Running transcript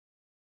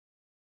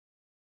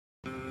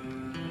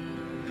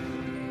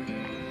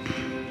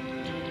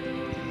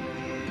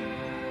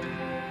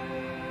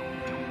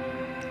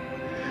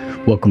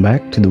Welcome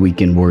back to the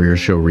Weekend Warrior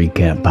Show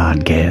Recap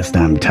Podcast.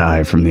 I'm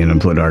Ty from the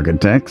Unemployed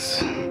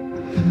Architects.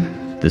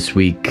 This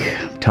week,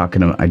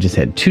 I just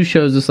had 2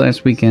 shows this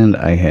last weekend.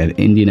 I had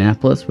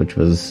Indianapolis, which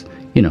was,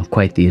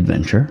 quite the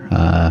adventure.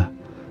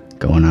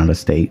 Going out of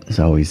state is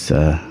always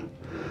a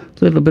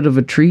little bit of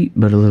a treat,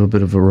 but a little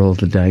bit of a roll of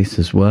the dice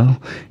as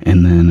well.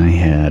 And then I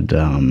had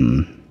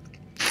the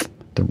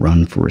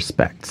Run for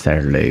Respect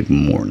Saturday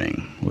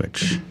morning,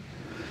 which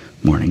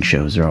morning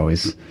shows are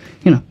always,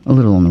 a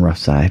little on the rough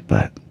side,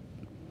 but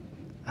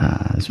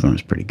this one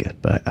was pretty good.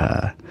 But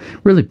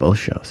really both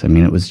shows. I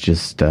mean, it was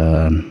just, they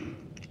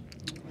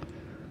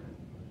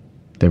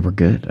were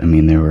good. I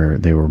mean,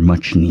 they were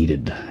much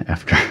needed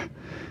after,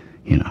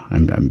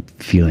 I'm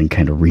feeling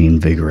kind of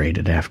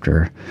reinvigorated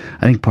after.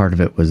 I think part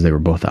of it was they were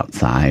both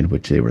outside,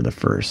 which they were the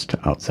first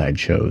outside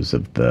shows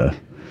of the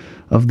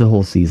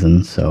whole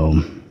season.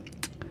 So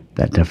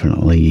that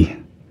definitely,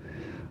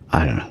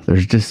 I don't know.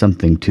 There's just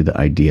something to the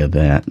idea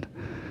that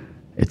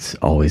it's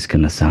always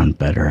going to sound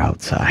better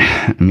outside.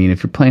 I mean,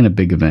 if you're playing a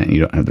big event and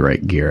you don't have the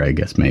right gear, I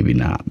guess maybe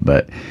not.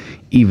 But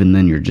even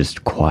then, you're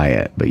just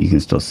quiet, but you can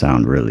still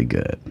sound really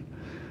good.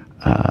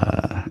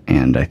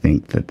 And I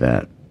think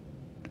that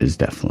is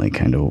definitely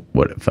kind of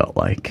what it felt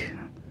like.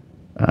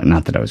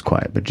 Not that I was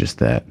quiet, but just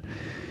that,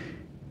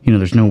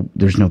 there's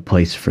no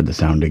place for the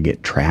sound to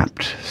get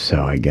trapped.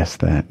 So I guess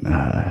that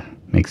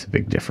makes a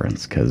big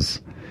difference, because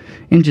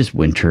in just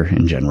winter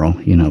in general,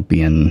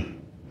 being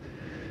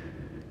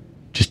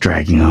just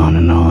dragging on,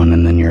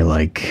 and then you're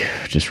like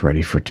just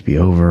ready for it to be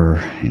over,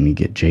 and you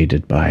get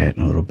jaded by it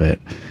a little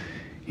bit.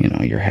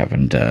 You're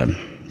having to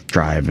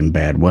drive in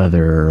bad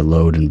weather, or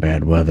load in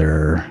bad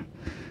weather.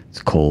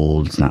 It's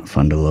cold. It's not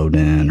fun to load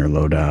in or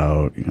load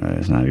out.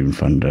 It's not even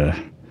fun to,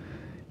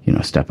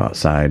 step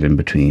outside in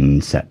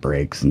between set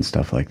breaks and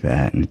stuff like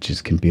that. And it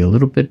just can be a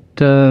little bit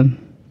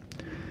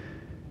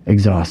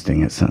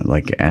exhausting. It's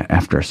like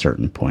after a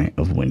certain point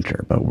of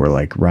winter, but we're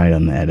like right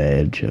on that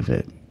edge of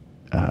it,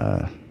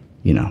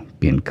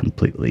 being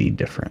completely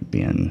different,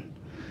 being,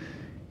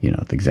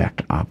 the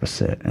exact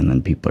opposite. And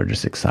then people are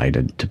just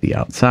excited to be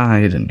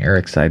outside, and you're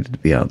excited to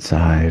be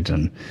outside,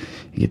 and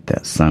you get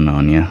that sun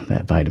on you.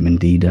 That vitamin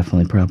D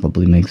definitely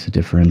probably makes a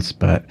difference.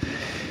 But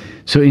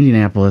so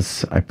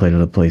Indianapolis, I played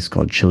at a place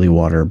called Chili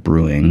Water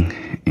Brewing,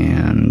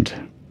 and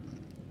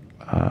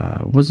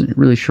wasn't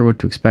really sure what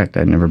to expect.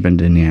 I'd never been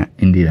to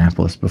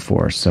Indianapolis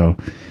before, so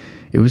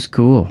it was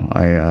cool.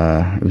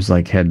 It was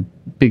like, had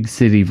big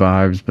city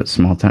vibes, but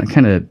small town,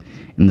 kind of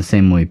in the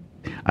same way.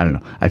 I don't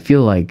know. I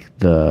feel like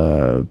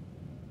the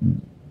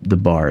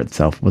bar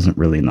itself wasn't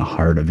really in the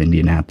heart of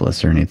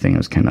Indianapolis or anything. It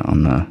was kind of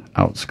on the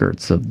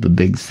outskirts of the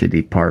big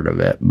city part of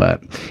it,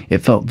 but it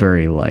felt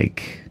very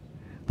like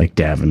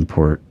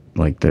Davenport,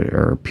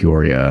 or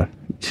Peoria,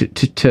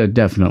 to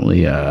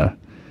definitely an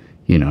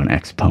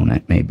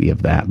exponent maybe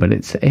of that. But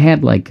it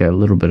had like a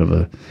little bit of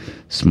a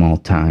small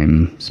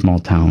time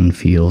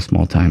feel.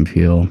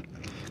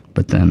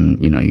 But then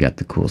you got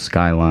the cool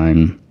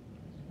skyline,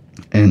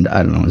 and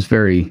I don't know.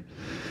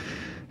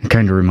 It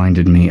kind of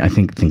reminded me. I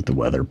think the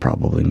weather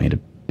probably made a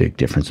big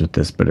difference with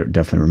this, but it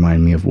definitely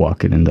reminded me of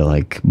walking into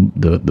like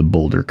the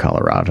Boulder,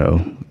 Colorado,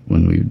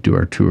 when we do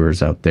our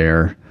tours out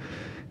there.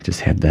 It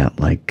just had that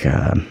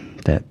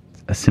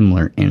a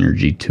similar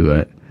energy to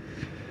it.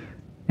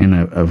 And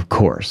of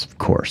course,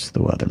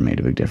 the weather made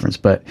a big difference.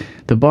 But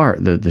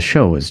the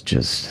show was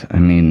just,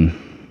 it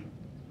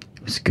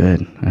was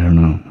good. I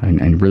don't know. I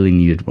really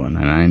needed one.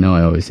 And I know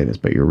I always say this,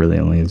 but you're really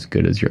only as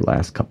good as your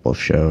last couple of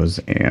shows.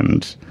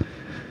 And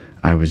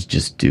I was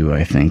just due,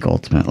 I think,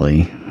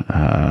 ultimately.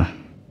 And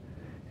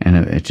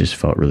it just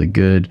felt really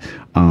good.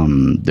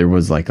 There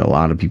was like a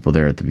lot of people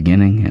there at the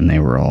beginning, and they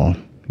were all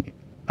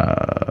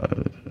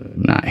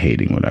not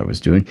hating what I was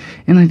doing.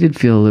 And I did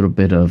feel a little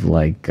bit of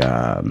like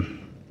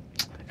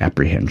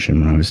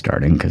apprehension when I was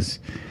starting, because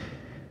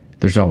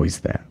there's always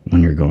that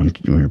when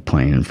you're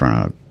playing in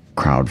front of a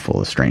crowd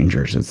full of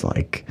strangers. It's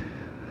like,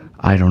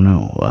 I don't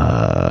know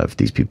if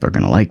these people are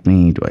going to like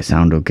me. Do I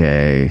sound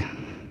okay?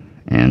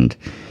 And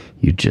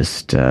you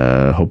just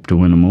hope to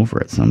win them over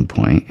at some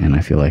point. And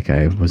I feel like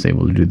I was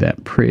able to do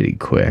that pretty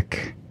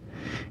quick.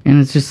 And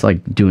it's just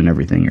like doing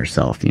everything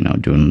yourself,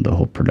 doing the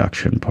whole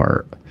production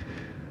part.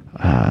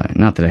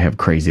 Not that I have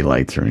crazy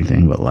lights or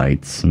anything, but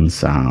lights and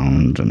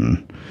sound,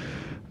 and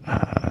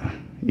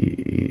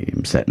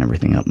I'm setting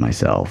everything up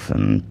myself,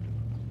 and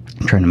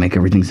trying to make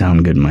everything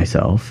sound good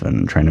myself,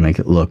 and trying to make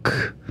it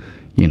look,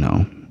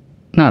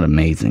 not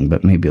amazing,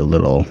 but maybe a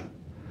little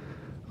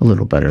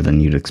better than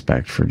you'd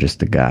expect for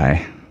just a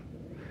guy.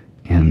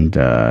 And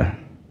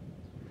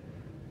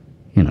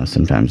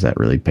sometimes that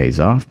really pays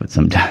off, but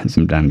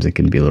sometimes it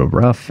can be a little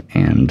rough.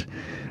 And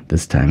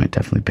this time it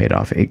definitely paid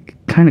off. It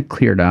kind of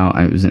cleared out.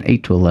 It was an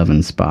 8 to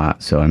 11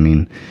 spot, so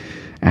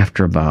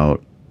after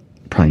about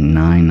probably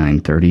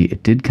 9:30,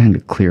 it did kind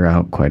of clear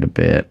out quite a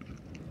bit.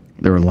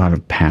 There were a lot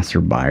of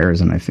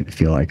passerbyers, and I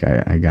feel like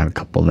I got a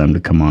couple of them to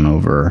come on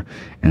over.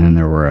 And then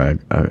there were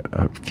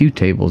a few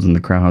tables in the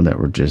crowd that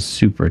were just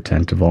super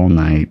attentive all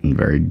night, and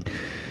very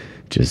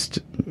just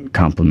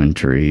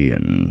complimentary,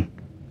 and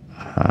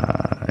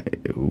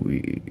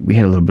we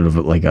had a little bit of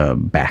like a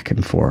back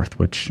and forth,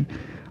 which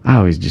I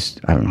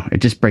don't know, it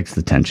just breaks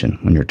the tension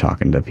when you're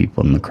talking to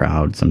people in the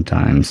crowd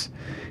sometimes.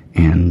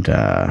 And,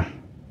 I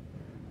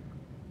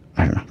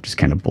don't know, just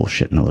kind of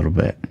bullshitting a little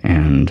bit.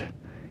 And,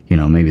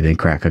 maybe they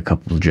crack a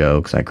couple of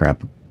jokes. I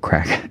crack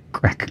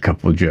a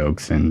couple of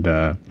jokes, and,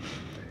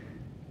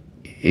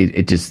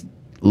 it just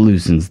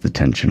loosens the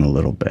tension a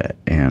little bit.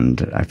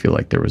 And I feel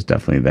like there was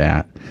definitely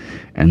that.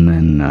 And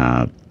then,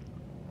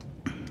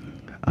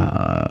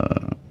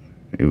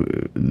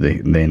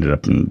 they ended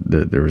up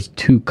there was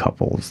two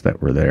couples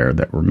that were there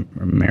that were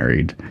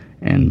married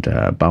and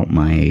about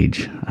my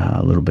age,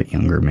 a little bit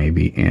younger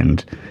maybe,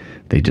 and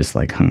they just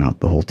like hung out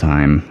the whole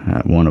time.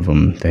 One of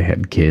them, they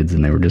had kids,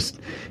 and they were just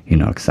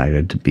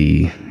excited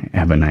to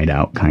have a night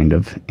out kind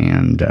of,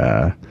 and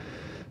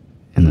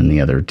then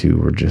the other two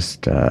were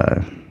just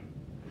out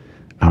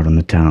in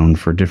the town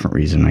for a different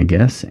reason, I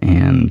guess.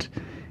 And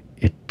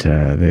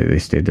they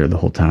stayed there the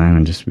whole time,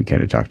 and we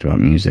kind of talked about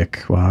music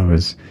while I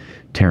was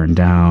tearing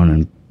down.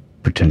 And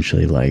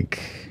potentially, like,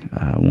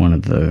 one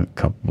of the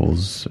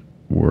couples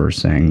were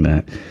saying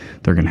that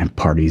they're going to have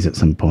parties at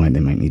some point. They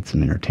might need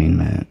some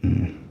entertainment.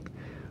 And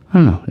I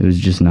don't know. It was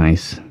just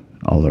nice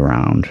all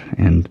around.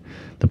 And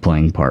the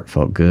playing part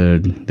felt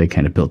good. They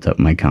kind of built up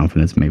my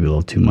confidence, maybe a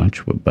little too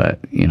much, but,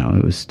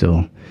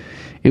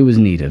 it was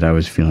needed. I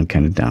was feeling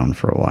kind of down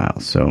for a while.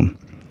 So,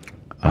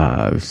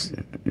 it was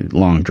a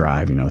long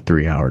drive,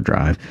 3-hour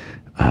drive.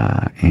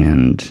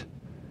 And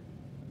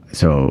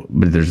so,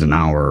 but there's an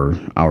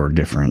hour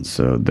difference.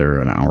 So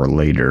they're an hour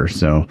later.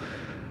 So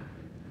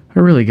I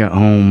really got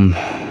home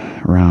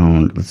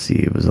around,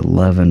 it was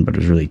 11, but it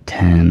was really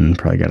 10.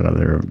 Probably got out of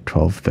there at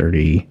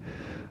 12:30.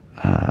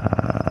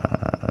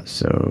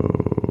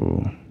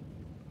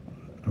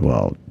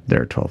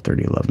 They're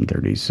 12:30,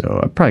 11:30. So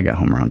I probably got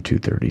home around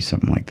 2:30,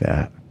 something like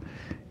that.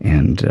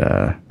 And,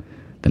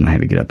 then I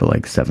had to get up at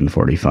like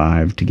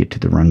 7:45 to get to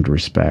the Run to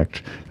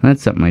Respect. And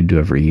that's something I do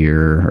every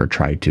year, or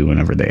try to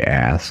whenever they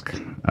ask.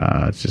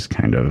 It's just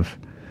kind of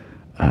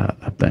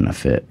a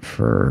benefit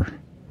for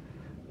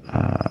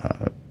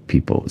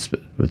people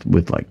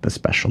with like the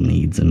special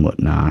needs and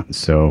whatnot.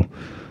 So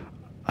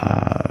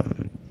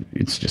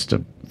it's just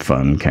a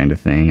fun kind of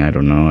thing. I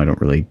don't know. I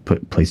don't really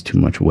place too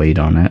much weight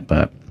on it,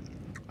 but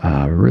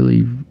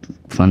really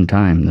fun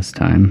time this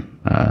time.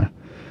 I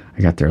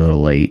got there a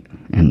little late,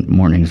 and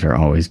mornings are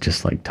always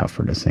just like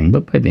tougher to sing.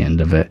 But by the end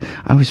of it,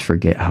 I always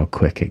forget how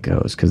quick it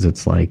goes, because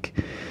it's like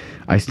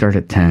I start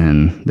at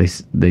 10.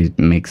 They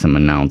make some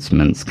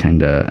announcements,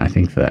 kind of. I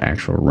think the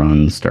actual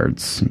run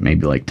starts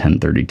maybe like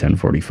 10:30,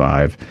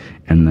 10:45,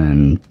 and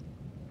then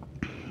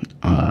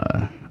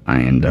I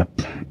end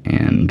up,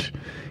 and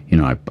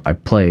I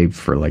play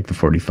for like the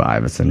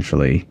 45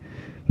 essentially,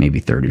 maybe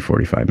 30,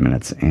 45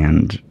 minutes,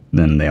 and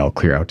then they all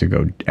clear out to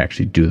go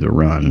actually do the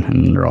run,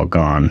 and they're all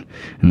gone,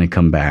 and they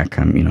come back.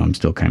 I'm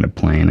still kind of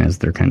playing as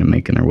they're kind of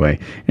making their way.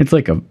 It's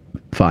like a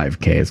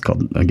 5K. It's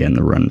called, again,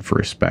 the Run for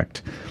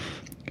Respect.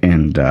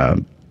 And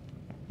so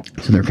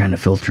they're kind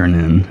of filtering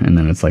in, and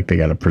then it's like they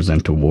got to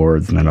present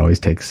awards, and that always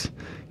takes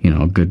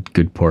a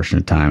good portion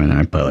of time, and then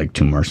I play like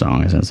 2 more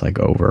songs, and it's like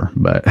over.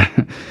 But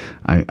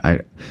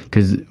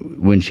because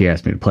when she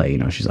asked me to play,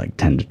 she's like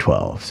 10 to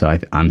 12, so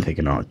I'm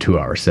thinking,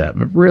 2-hour set,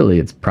 but really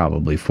it's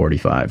probably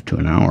 45 to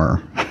an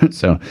hour.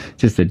 So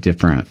just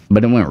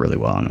but it went really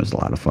well, and it was a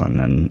lot of fun,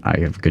 and I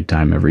have a good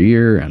time every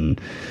year, and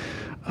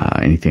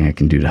anything I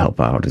can do to help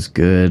out is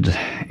good,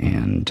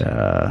 and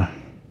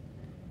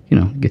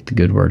get the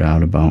good word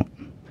out about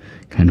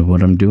kind of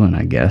what I'm doing,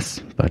 I guess.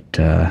 But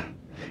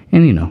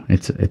and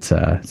it's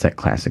that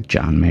classic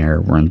John Mayer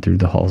run through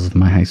the halls of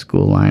my high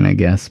school line, I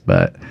guess.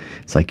 But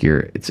it's like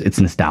it's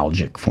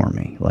nostalgic for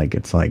me. Like,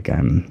 it's like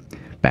I'm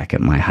back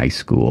at my high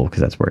school, because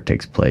that's where it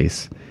takes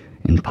place,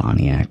 in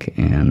Pontiac.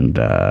 And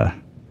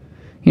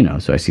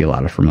so I see a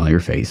lot of familiar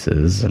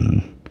faces,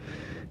 and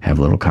have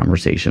little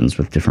conversations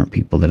with different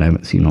people that I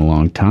haven't seen in a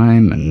long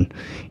time. And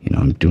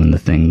I'm doing the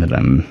thing that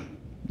I'm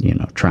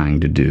trying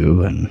to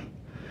do, and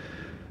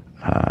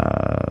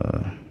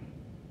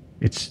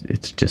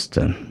it's just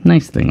a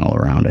nice thing all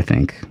around, I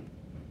think.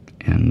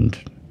 And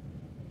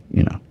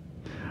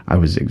I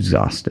was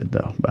exhausted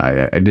though.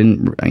 I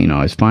didn't,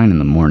 I was fine in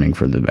the morning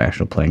for the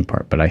actual playing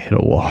part, but I hit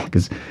a wall,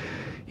 because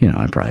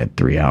I probably had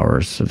 3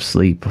 hours of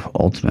sleep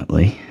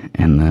ultimately,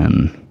 and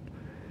then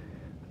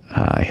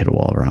I hit a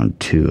wall around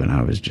 2, and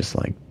I was just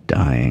like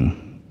dying.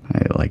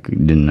 I like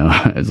didn't know.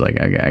 I was like,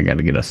 I got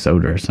to get a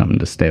soda or something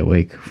to stay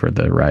awake for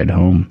the ride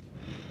home.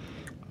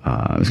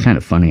 It was kind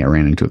of funny. I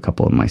ran into a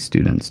couple of my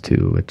students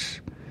too,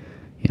 which,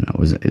 it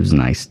was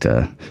nice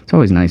it's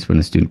always nice when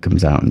a student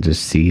comes out and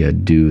just see you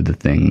do the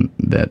thing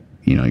that,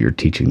 you're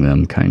teaching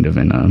them, kind of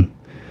in a,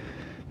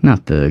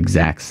 not the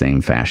exact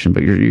same fashion,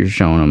 but you're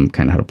showing them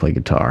kind of how to play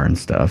guitar and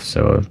stuff.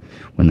 So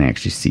when they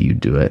actually see you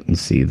do it and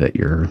see that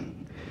you're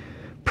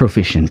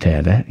proficient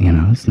at it,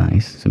 it's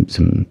nice.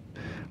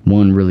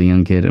 One really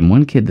young kid, and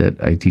one kid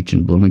that I teach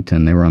in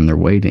Bloomington, they were on their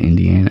way to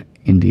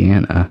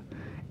Indiana,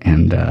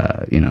 And,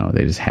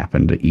 they just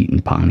happened to eat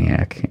in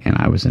Pontiac, and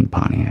I was in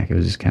Pontiac. It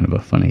was just kind of a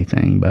funny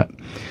thing,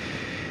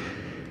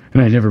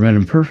 and I never met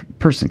him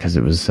person because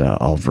it was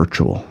all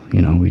virtual.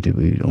 We only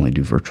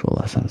do virtual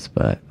lessons,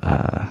 but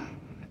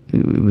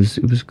it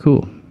was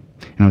cool.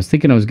 And I was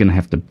thinking I was going to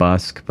have to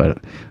busk, but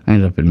I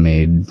ended up and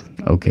made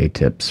okay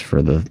tips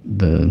for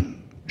the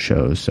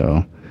show.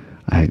 So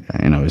I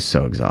was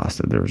so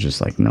exhausted. There was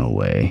just like no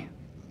way.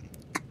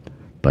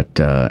 But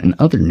in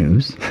other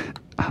news,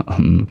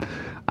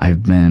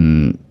 I've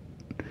been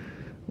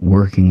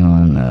working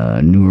on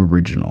a new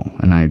original,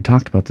 and I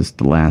talked about this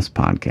the last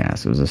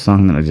podcast. It was a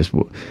song that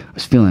I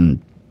was feeling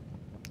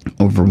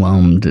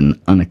overwhelmed and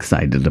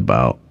unexcited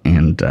about,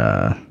 and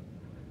I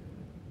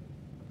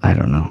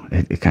don't know,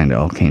 it kind of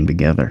all came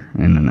together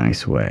in a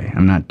nice way.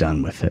 I'm not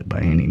done with it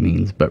by any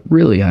means, but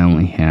really I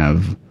only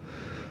have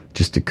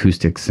just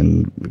acoustics,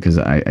 and because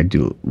I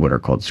do what are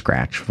called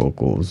scratch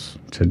vocals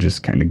to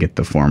just kind of get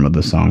the form of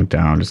the song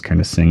down, just kind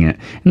of sing it.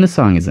 And the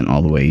song isn't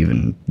all the way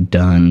even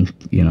done.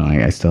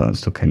 I'm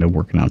still kind of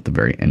working out the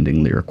very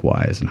ending lyric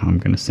wise and how I'm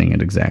going to sing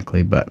it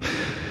exactly. But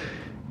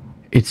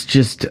it's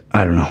just,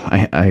 I don't know.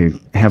 I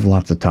have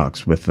lots of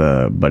talks with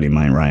a buddy of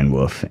mine, Ryan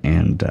Wolf,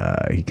 and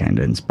he kind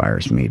of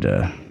inspires me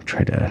to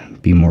try to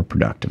be more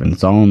productive. And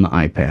it's all on the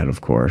iPad,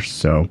 of course.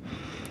 So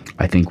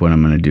I think what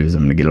I'm going to do is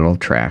I'm going to get it all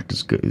tracked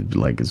as good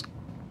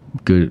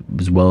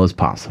as well as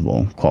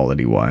possible,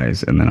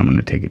 quality-wise, and then I'm going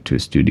to take it to a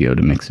studio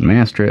to mix and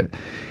master it,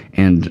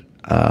 and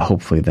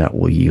hopefully that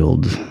will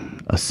yield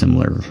a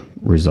similar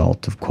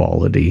result of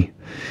quality,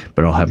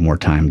 but I'll have more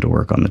time to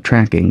work on the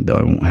tracking, though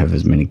I won't have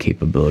as many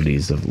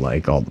capabilities of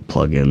like all the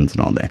plugins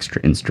and all the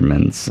extra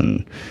instruments,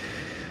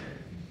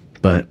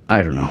 but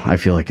I don't know, I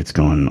feel like it's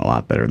going a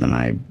lot better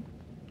than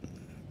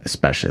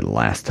especially the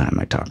last time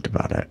I talked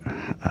about it.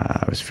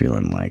 I was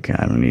feeling like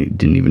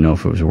didn't even know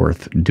if it was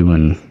worth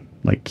doing,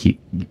 like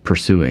keep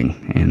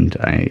pursuing, and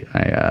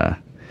I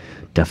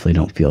definitely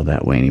don't feel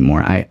that way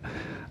anymore. I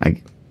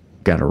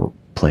gotta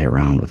play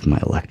around with my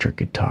electric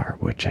guitar,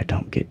 which I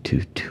don't get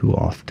to too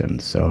often,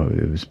 so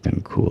it's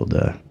been cool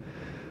to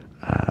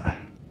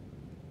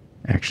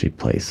actually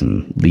play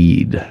some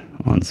lead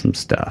on some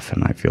stuff,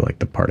 and I feel like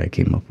the part I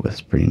came up with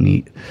is pretty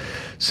neat.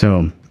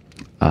 So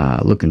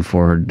looking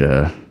forward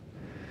to,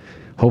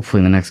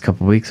 hopefully in the next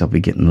couple of weeks I'll be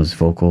getting those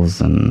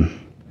vocals and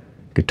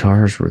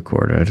guitars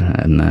recorded,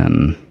 and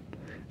then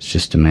it's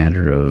just a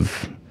matter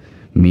of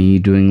me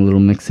doing a little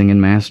mixing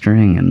and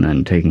mastering, and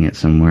then taking it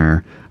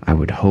somewhere. I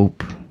would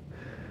hope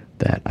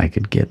that I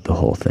could get the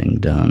whole thing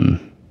done,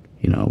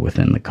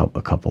 within a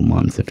couple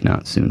months, if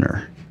not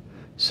sooner.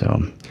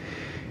 So,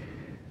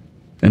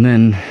 and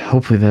then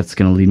hopefully that's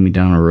going to lead me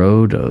down a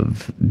road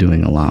of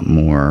doing a lot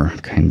more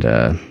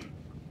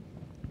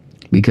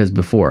because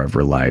before I've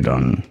relied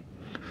on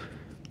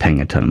paying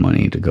a ton of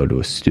money to go to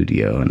a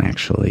studio and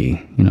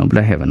actually, but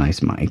I have a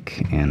nice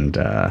mic, and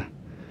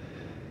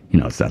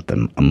it's not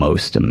the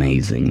most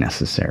amazing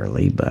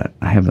necessarily, but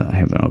I have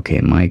an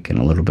okay mic and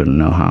a little bit of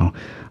know-how.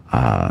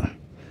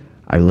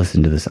 I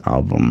listened to this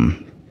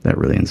album that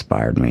really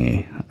inspired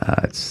me.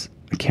 I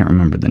can't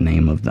remember the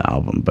name of the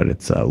album, but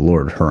it's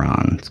Lord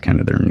Huron. It's kind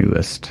of their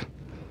newest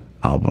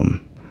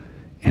album,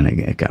 and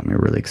it got me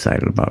really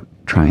excited about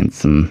trying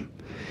some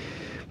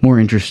more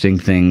interesting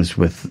things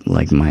with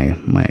like my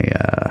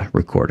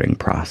recording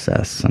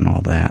process and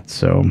all that.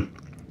 So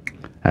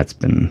that's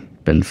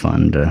been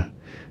fun to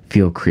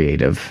feel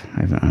creative.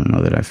 I don't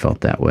know that I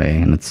felt that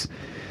way, and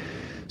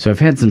so I've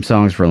had some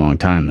songs for a long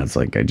time that's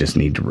like I just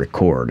need to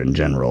record in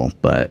general,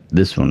 but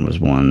this one was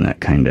one that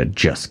kind of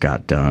just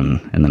got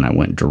done, and then I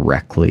went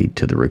directly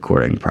to the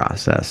recording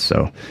process.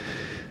 So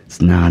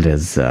it's not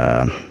as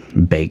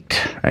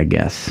baked, I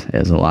guess,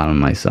 as a lot of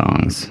my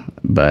songs,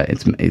 but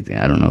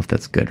I don't know if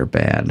that's good or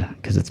bad,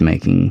 because it's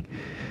making,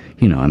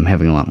 I'm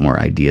having a lot more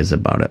ideas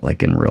about it,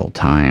 like in real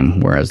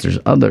time, whereas there's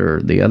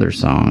the other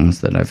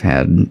songs that I've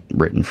had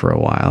written for a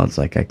while. It's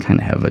like I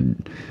kind of have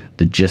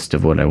the gist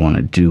of what I want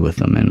to do with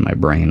them in my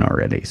brain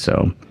already.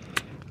 So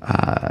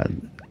I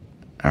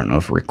don't know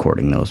if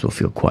recording those will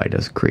feel quite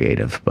as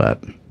creative,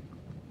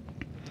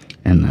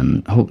 and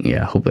then hopefully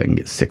I can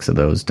get 6 of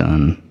those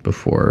done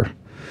before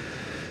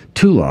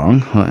too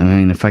long. I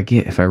mean,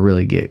 if I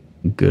really get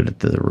good at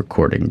the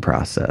recording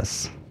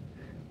process,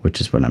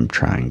 which is what I'm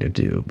trying to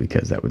do,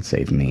 because that would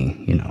save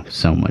me,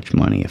 so much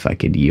money if I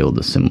could yield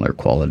a similar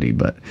quality,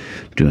 but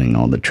doing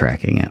all the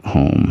tracking at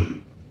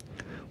home,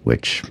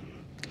 which,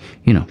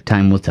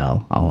 time will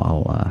tell.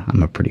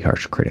 I'm a pretty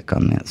harsh critic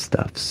on that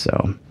stuff,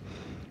 so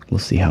we'll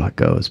see how it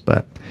goes.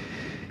 But,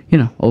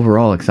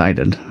 overall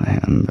excited.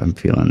 I'm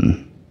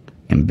feeling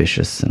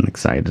ambitious and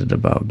excited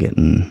about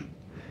getting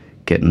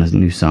a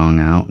new song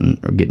out,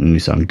 or getting a new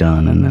song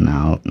done and then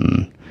out,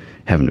 and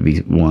having to be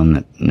one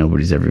that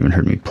nobody's ever even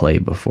heard me play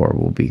before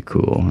will be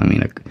cool. I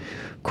mean,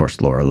 of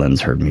course, Laura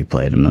Lynn's heard me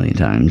play it a million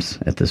times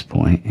at this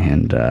point,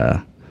 and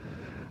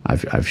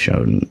I've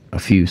shown a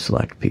few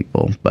select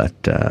people, but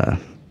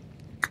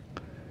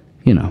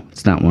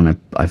it's not one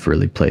I've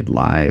really played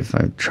live.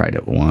 I've tried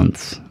it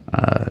once.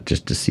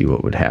 just to see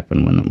what would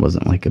happen when it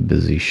wasn't like a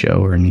busy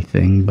show or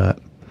anything.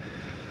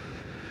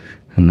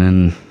 And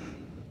then,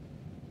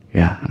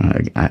 yeah,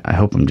 I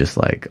hope I'm just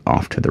like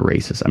off to the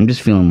races. I'm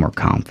just feeling more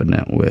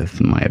confident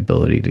with my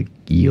ability to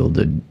yield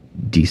a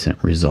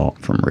decent result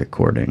from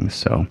recording.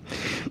 So,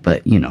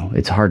 but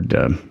it's hard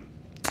to,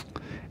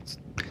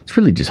 it's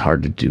really just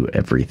hard to do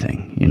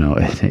everything.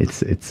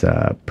 It's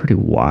pretty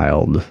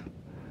wild.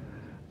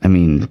 I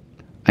mean,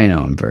 I know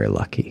I'm very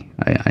lucky.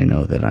 I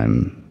know that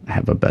I'm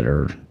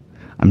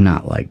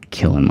not like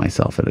killing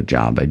myself at a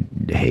job I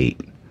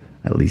hate.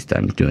 At least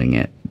I'm doing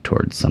it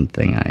towards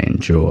something I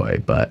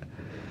enjoy, but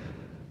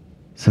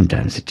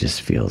sometimes it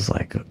just feels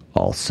like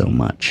all so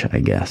much, I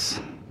guess.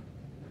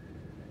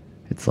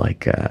 It's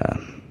like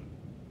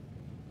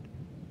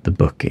the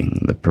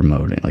booking, the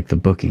promoting, like the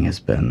booking has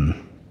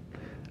been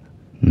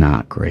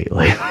not great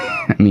lately.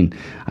 I mean,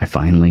 I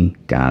finally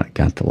got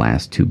the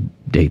last 2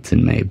 dates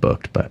in May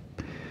booked, but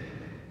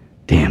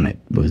damn, it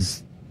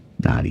was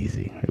not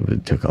easy.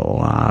 It took a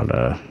lot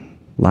of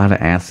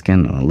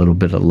asking and a little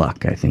bit of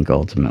luck, I think,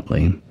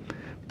 ultimately.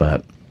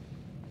 But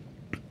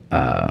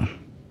and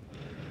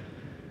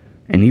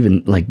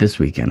even like this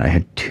weekend, I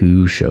had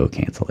 2 show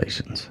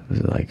cancellations. It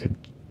was like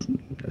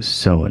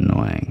so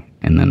annoying.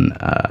 And then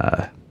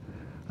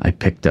I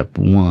picked up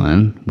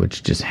one,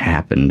 which just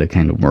happened to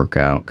kind of work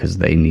out because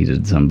they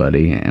needed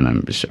somebody, and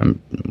I'm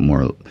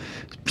more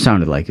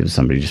sounded like it was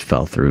somebody just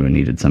fell through and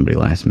needed somebody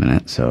last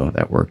minute, so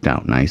that worked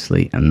out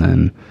nicely. And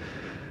then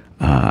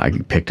I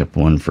picked up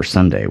one for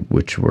Sunday,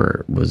 which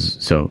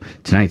so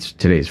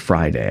today's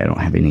Friday. I don't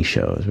have any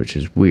shows, which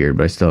is weird,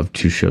 but I still have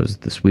 2 shows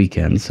this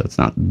weekend, so it's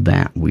not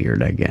that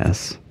weird, I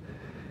guess.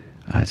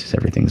 It's just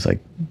everything's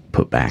like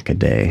put back a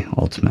day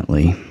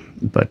ultimately,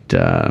 but.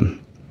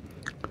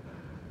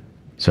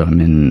 So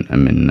I'm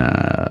in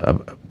a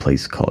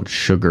place called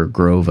Sugar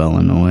Grove,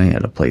 Illinois,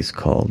 at a place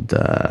called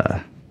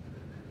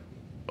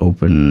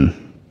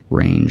Open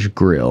Range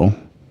Grill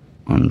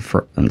on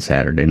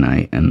Saturday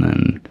night, and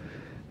then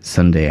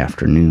Sunday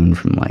afternoon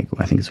from I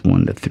think it's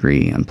 1 to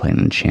 3, I'm playing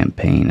in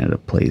Champaign at a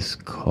place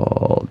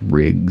called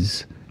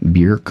Riggs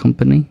Beer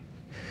Company.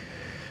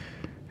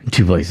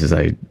 2 places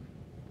I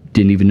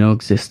didn't even know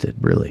existed,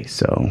 really.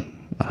 So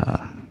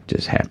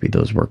just happy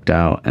those worked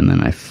out. And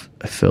then I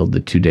filled the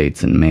 2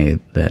 dates in May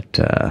that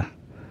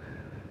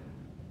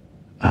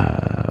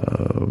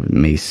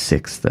May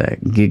 6th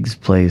at Gigs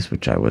Place,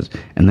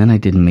 and then I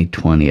did May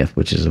 20th,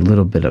 which is a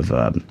little bit of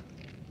I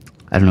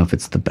don't know if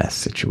it's the best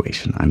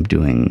situation. I'm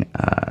doing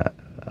a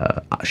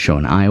show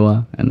in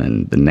Iowa, and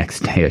then the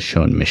next day a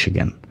show in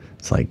Michigan.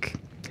 It's like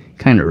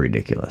kind of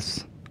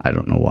ridiculous. I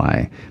don't know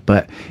why,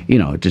 but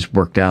it just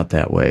worked out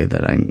that way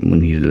that I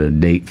needed a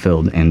date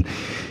filled. And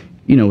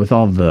with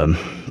all the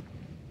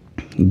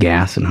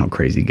gas and how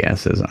crazy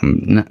gas is,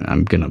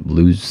 I'm gonna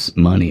lose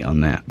money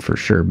on that for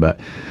sure. But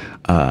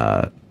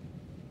I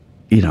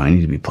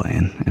need to be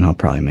playing, and I'll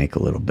probably make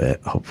a little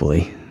bit,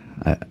 hopefully.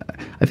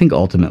 I think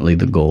ultimately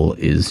the goal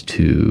is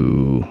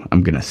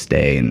I'm gonna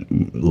stay,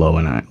 and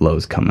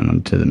Lo's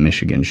coming to the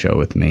Michigan show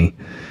with me,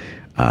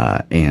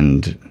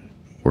 and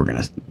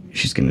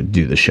she's gonna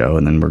do the show,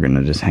 and then we're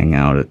gonna just hang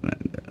out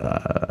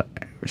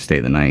stay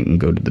the night and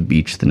go to the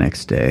beach the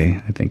next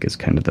day, I think is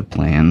kind of the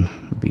plan.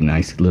 It'd be a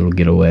nice little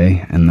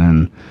getaway. And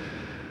then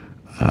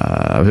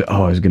I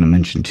was going to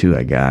mention too,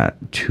 I got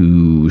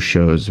 2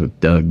 shows with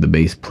Doug, the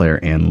bass player,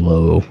 and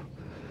Lo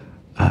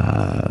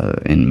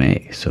in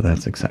May, so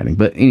that's exciting.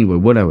 But anyway,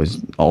 what I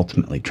was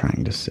ultimately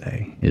trying to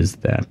say is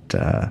that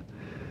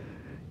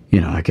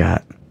I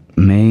got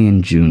May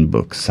and June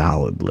booked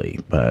solidly,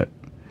 but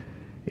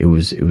it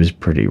was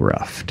pretty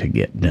rough to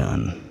get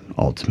done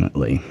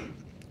ultimately.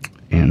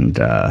 And,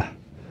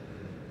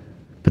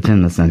 but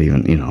then that's not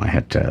even, I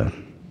had to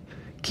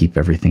keep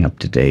everything up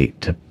to date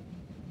to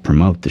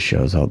promote the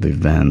shows, all the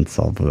events,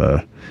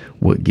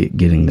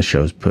 getting the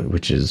shows put,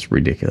 which is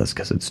ridiculous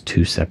because it's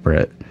 2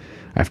 separate.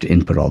 I have to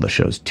input all the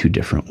shows 2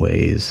 different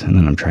ways. And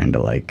then I'm trying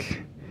to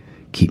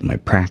keep my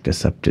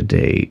practice up to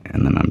date.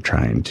 And then I'm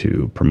trying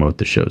to promote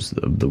the shows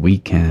of the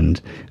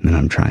weekend. And then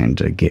I'm trying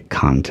to get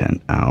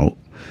content out.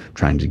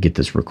 Trying to get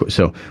this record.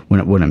 So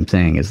what I'm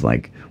saying is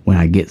when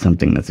I get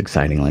something that's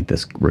exciting like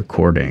this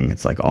recording,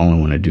 it's like all I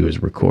want to do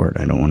is record.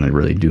 I don't want to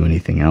really do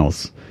anything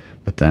else.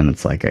 But then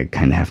it's like I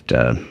kind of have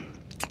to,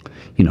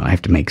 I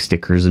have to make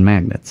stickers and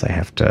magnets. I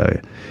have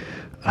to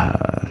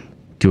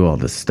do all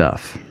this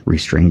stuff,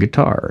 restring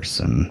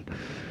guitars, and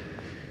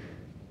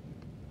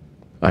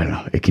I don't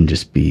know. It can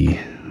just be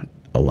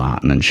a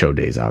lot. And then show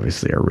days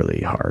obviously are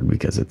really hard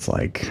because it's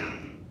like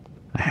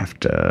I have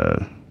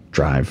to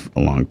drive a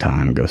long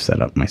time, go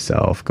set up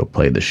myself, go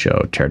play the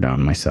show, tear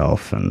down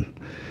myself, and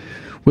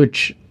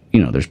which,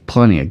 there's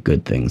plenty of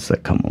good things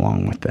that come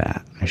along with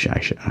that. I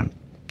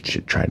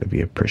should try to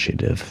be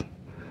appreciative,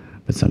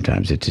 but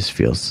sometimes it just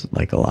feels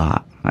like a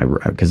lot.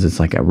 Because it's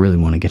like I really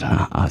want to get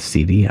a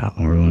CD out,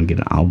 I really want to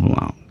get an album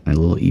out, a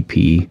little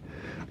EP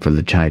for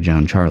the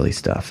TyJon Charlie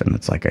stuff, and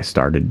it's like I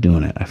started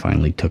doing it. I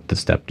finally took the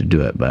step to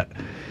do it, but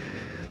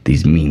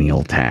these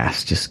menial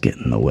tasks just get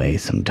in the way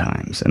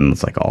sometimes, and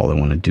it's like all I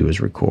want to do is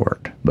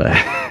record, but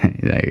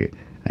I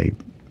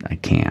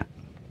can't.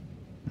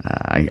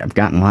 I've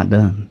gotten a lot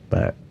done,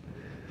 but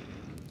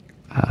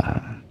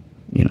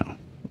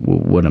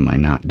what am I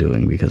not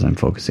doing because I'm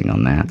focusing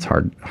on that? It's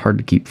hard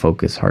to keep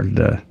focus, hard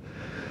to,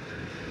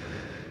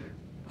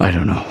 I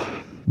don't know,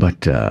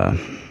 but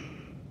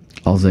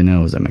all I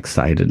know is I'm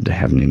excited to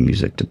have new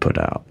music to put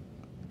out,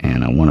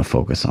 and I want to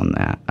focus on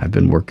that. I've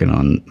been working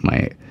on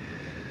my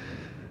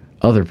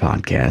other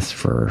podcast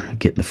for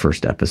getting the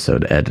first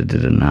episode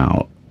edited and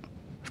out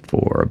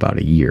for about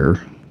a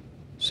year,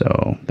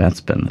 so that's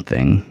been a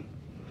thing.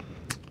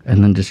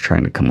 And then just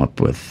trying to come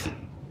up with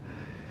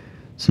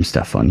some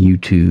stuff on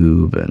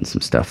YouTube and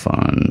some stuff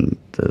on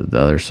the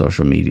other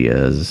social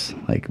medias,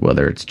 like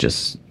whether it's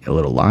just a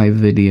little live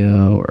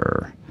video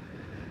or,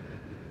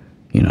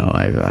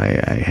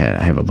 I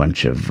have a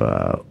bunch of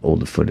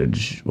old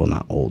footage, well,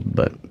 not old,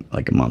 but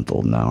like a month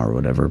old now or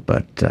whatever,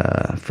 but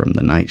from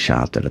the night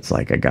shop that it's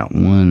like I got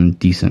one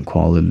decent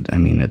quality. I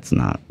mean, it's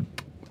not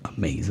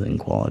amazing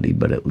quality,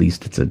 but at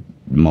least it's a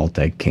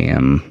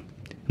multicam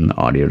and the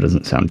audio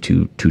doesn't sound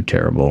too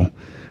terrible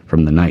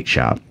from the night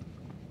shop.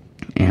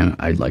 And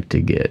I'd like to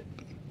get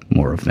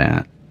more of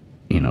that,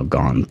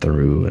 gone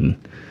through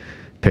and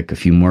pick a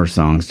few more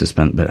songs to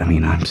spend. But I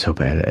mean, I'm so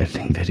bad at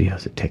editing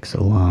videos. It takes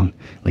so long.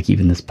 Like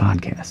even this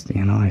podcast,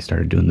 I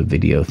started doing the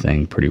video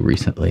thing pretty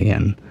recently,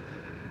 and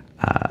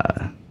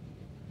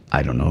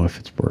I don't know if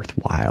it's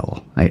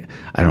worthwhile. I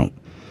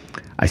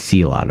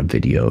see a lot of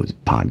videos,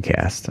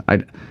 podcasts.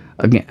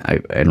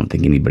 I don't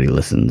think anybody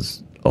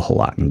listens a whole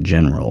lot in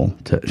general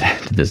to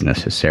this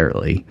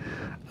necessarily.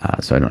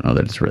 So I don't know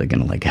that it's really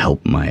going to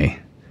help my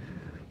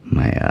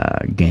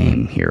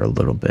game here a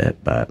little bit,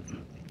 but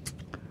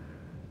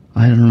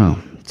I don't know.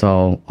 It's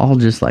all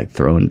just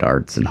throwing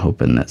darts and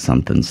hoping that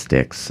something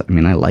sticks. I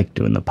mean, I like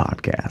doing the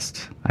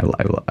podcast.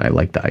 I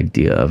like the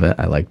idea of it.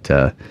 I like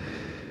to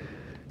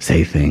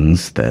say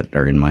things that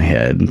are in my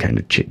head and kind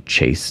of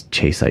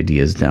chase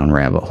ideas down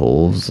rabbit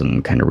holes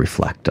and kind of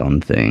reflect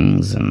on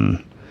things.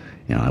 And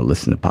I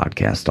listen to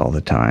podcasts all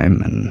the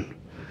time, and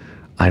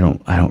I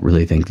don't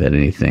really think that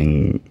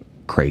anything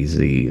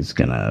crazy is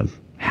gonna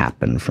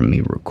happen from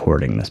me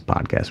recording this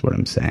podcast. What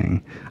I'm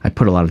saying, I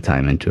put a lot of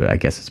time into it. I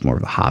guess it's more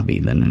of a hobby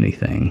than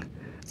anything.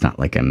 It's not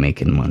like I'm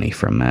making money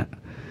from it.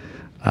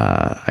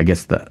 I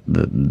guess the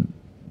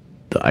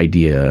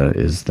idea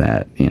is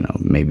that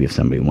maybe if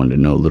somebody wanted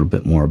to know a little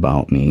bit more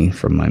about me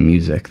from my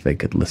music, they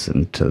could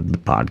listen to the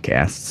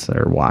podcasts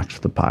or watch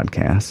the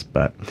podcasts.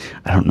 But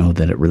I don't know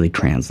that it really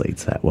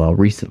translates that well.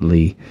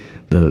 Recently,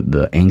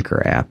 the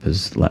Anchor app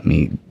has let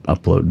me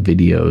upload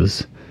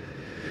videos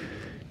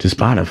to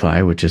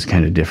Spotify, which is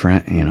kind of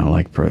different.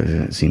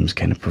 It seems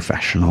kind of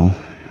professional,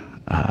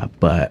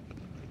 but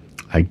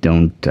I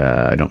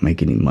don't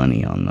make any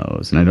money on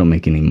those, and I don't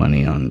make any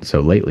money on.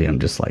 So lately, I'm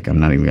just I'm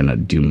not even gonna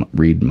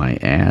read my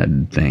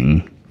ad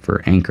thing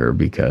for Anchor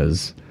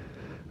because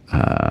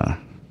I'm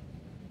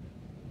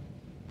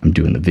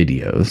doing the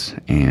videos,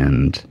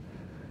 and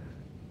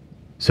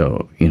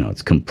so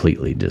it's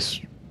completely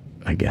just,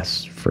 I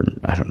guess,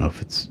 I don't know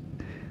if it's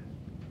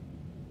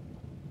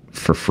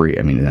for free.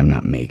 I mean, I'm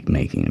not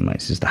making money.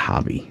 It's just a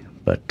hobby,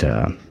 but.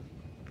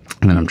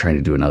 And then I'm trying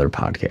to do another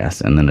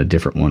podcast and then a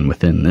different one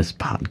within this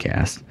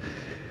podcast.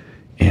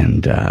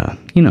 And,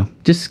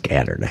 just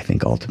scattered, I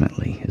think,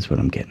 ultimately is what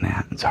I'm getting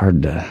at. It's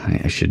hard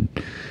I should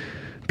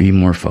be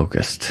more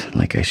focused.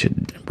 I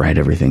should write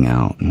everything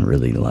out and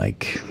really I'm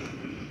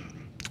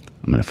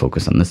going to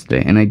focus on this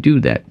today. And I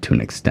do that to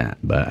an extent,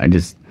 but I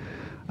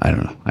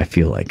don't know. I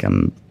feel like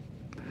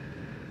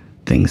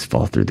things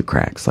fall through the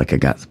cracks. I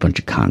got a bunch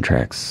of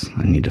contracts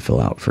I need to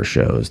fill out for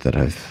shows that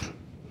I've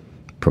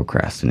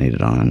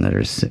procrastinated on that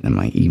are sitting in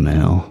my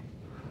email.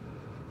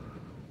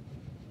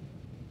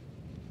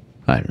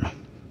 I don't know,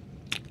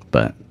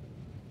 but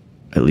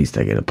at least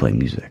I get to play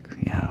music,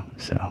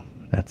 so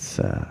that's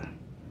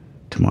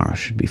tomorrow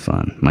should be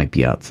fun. Might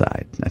be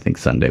outside. I think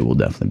Sunday will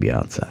definitely be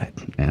outside,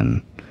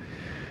 and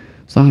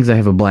as long as I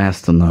have a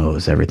blast on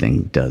those,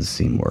 everything does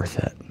seem worth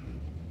it.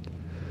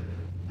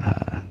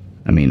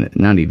 I mean,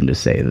 not even to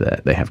say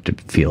that they have to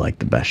feel like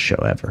the best show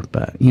ever,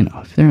 but,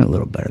 if they're a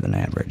little better than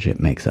average,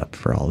 it makes up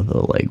for all of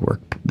the legwork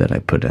that I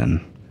put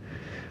in.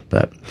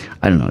 But,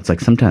 I don't know, it's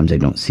sometimes I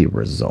don't see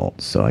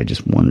results, so I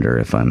just wonder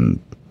if I'm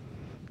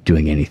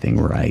doing anything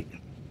right.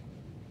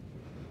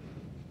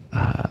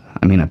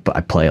 I mean, I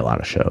play a lot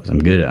of shows.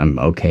 I'm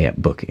okay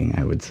at booking,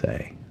 I would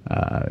say,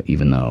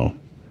 even though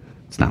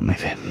it's not my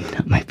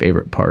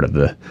favorite part of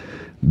the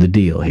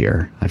deal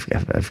here.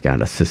 I've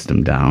got a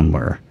system down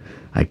where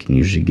I can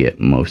usually get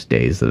most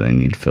days that I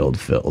need filled.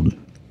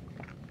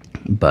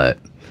 But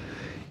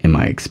am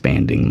I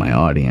expanding my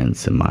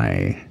audience? Am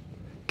I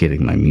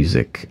getting my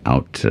music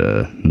out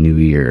to new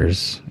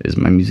ears? Is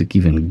my music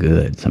even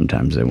good?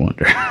 Sometimes I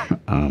wonder. I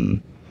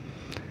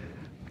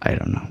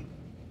don't know.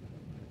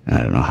 I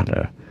don't know how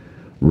to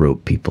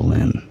rope people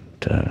in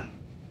to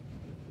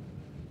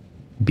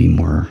be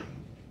more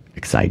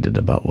excited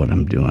about what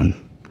I'm doing.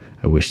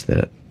 I wish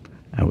that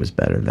I was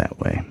better that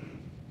way.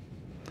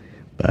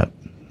 But,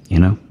 you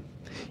know,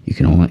 you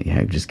can only,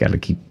 I've just got to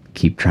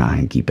keep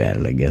trying, keep at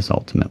it, I guess,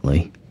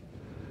 ultimately.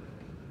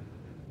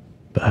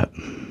 But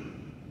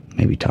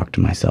maybe talk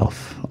to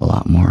myself a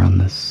lot more on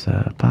this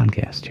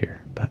podcast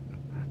here. But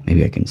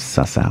maybe I can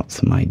suss out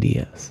some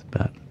ideas.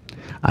 But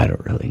I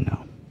don't really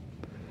know.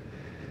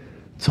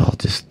 It's all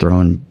just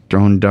throwing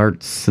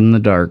darts in the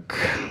dark.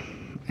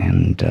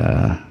 And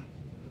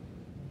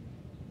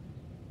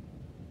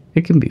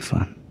it can be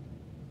fun.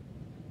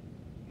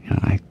 You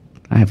know,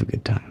 I have a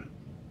good time.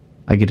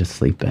 I get to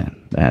sleep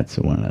in. That's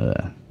one of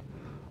the...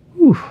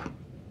 Whew,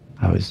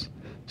 I was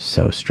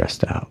so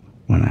stressed out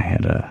when I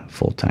had a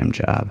full-time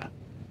job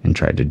and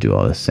tried to do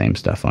all the same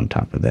stuff on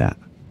top of that.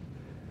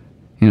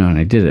 You know, and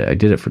I did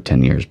it for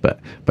 10 years, but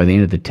by the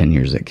end of the 10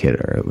 years at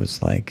Kidder, it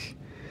was like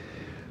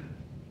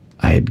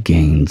I had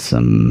gained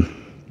some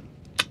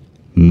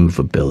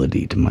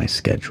movability to my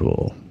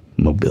schedule.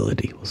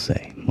 Mobility, we'll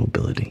say.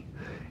 Mobility.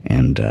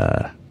 And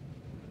there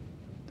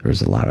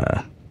was a lot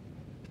of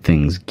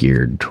things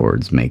geared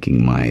towards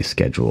making my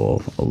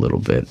schedule a little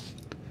bit,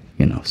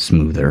 you know,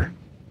 smoother,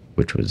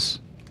 which was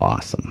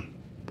awesome.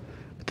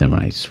 But then when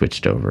I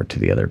switched over to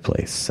the other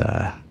place,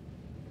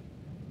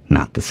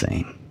 not the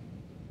same.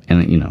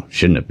 And, you know,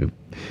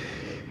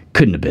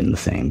 couldn't have been the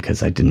same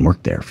because I didn't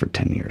work there for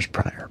 10 years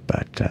prior.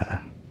 But,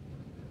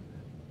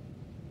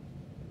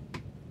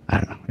 I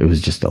don't know. It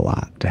was just a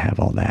lot to have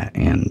all that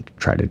and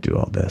try to do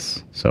all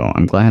this. So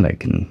I'm glad I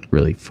can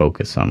really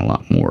focus on a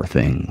lot more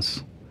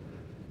things.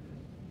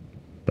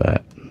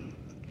 But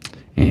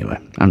anyway,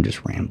 I'm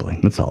just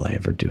rambling. That's all I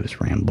ever do is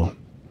ramble.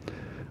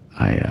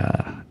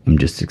 I'm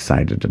just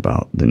excited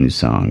about the new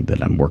song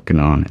that I'm working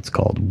on. It's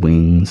called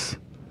Wings.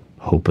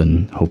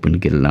 Hoping to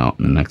get it out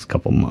in the next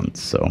couple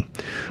months. So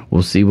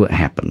we'll see what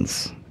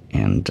happens.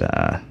 And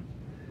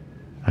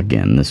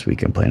again, this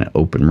week I'm playing at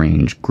Open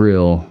Range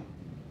Grill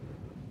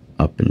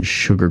up in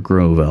Sugar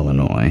Grove,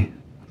 Illinois,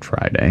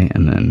 Friday.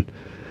 And then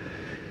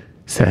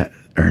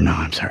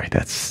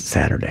that's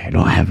Saturday. I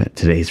don't have it.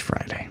 Today's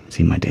Friday.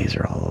 See, my days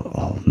are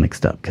all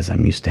mixed up because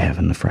I'm used to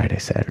having the Friday,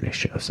 Saturday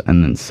shows.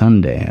 And then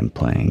Sunday I'm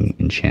playing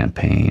in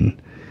Champaign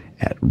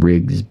at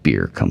Riggs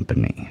Beer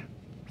Company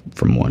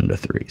from 1 to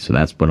 3. So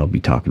that's what I'll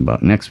be talking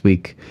about next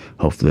week.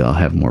 Hopefully I'll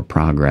have more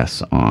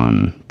progress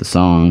on the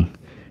song,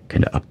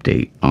 kind of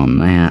update on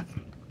that.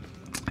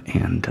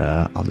 And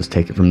I'll just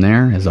take it from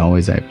there. As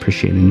always, I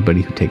appreciate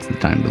anybody who takes the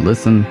time to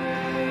listen.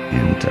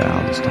 And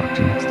I'll just talk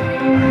to you next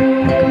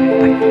time. All right.